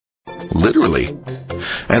literally,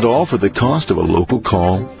 and all for the cost of a local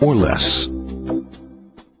call or less.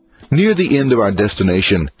 Near the end of our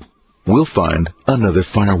destination, we'll find another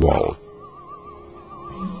firewall.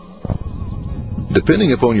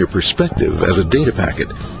 Depending upon your perspective as a data packet,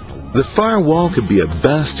 the firewall could be a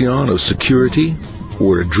bastion of security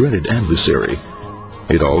or a dreaded adversary.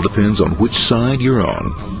 It all depends on which side you're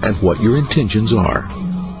on and what your intentions are.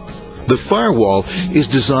 The firewall is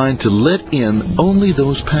designed to let in only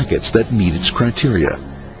those packets that meet its criteria.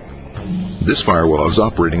 This firewall is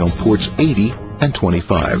operating on ports 80 and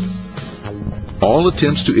 25. All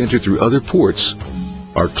attempts to enter through other ports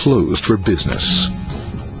are closed for business.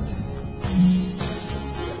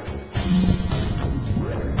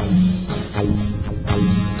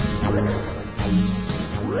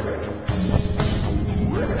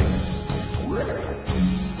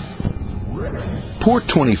 Port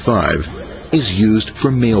 25 is used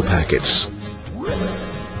for mail packets,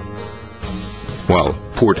 while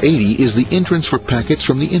Port 80 is the entrance for packets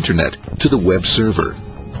from the Internet to the web server.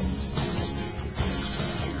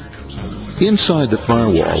 Inside the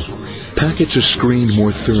firewall, packets are screened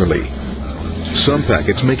more thoroughly. Some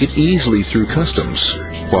packets make it easily through customs,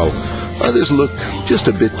 while others look just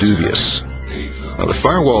a bit dubious. Now, the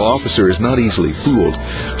firewall officer is not easily fooled,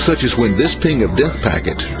 such as when this ping of death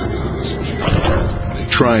packet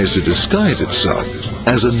tries to disguise itself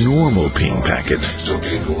as a normal ping packet. It's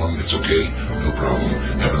okay, go on, it's okay, no problem.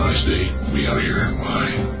 Have a nice day. We out here.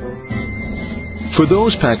 Bye. For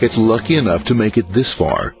those packets lucky enough to make it this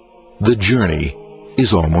far, the journey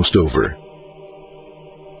is almost over.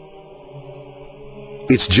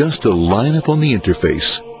 It's just a lineup on the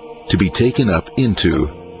interface to be taken up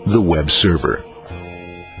into the web server.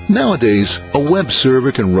 Nowadays, a web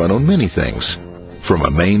server can run on many things, from a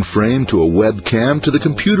mainframe to a webcam to the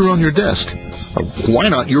computer on your desk. Why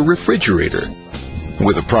not your refrigerator?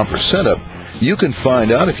 With a proper setup, you can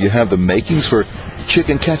find out if you have the makings for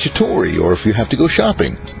chicken cacciatore or if you have to go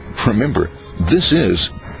shopping. Remember, this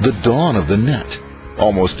is the dawn of the net.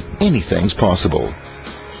 Almost anything's possible.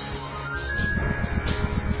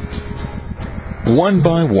 One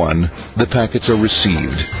by one, the packets are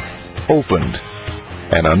received, opened,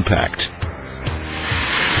 and unpacked.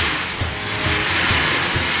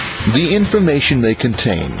 The information they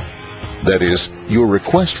contain, that is, your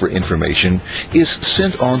request for information, is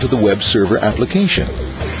sent on to the web server application.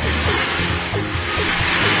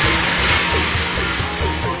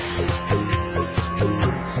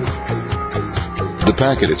 The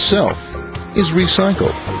packet itself is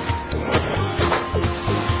recycled,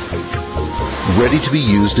 ready to be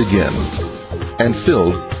used again, and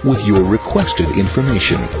filled with your requested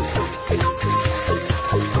information.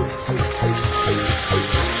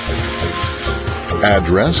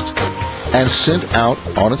 Addressed and sent out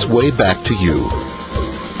on its way back to you.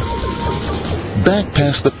 Back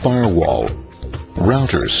past the firewall,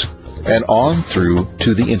 routers, and on through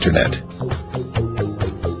to the Internet.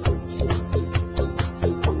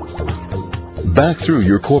 Back through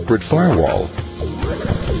your corporate firewall.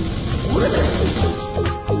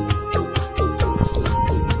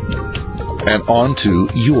 And onto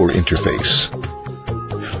your interface.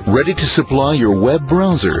 Ready to supply your web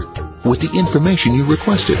browser with the information you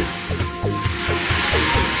requested.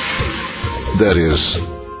 That is,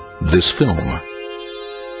 this film.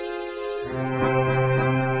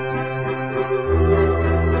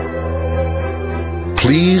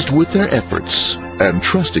 Pleased with their efforts and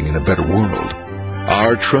trusting in a better world,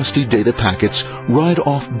 our trusty data packets ride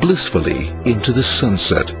off blissfully into the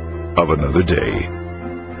sunset of another day,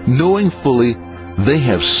 knowing fully they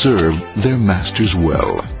have served their masters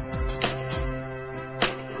well.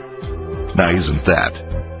 Now, isn't that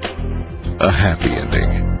a happy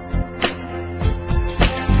ending?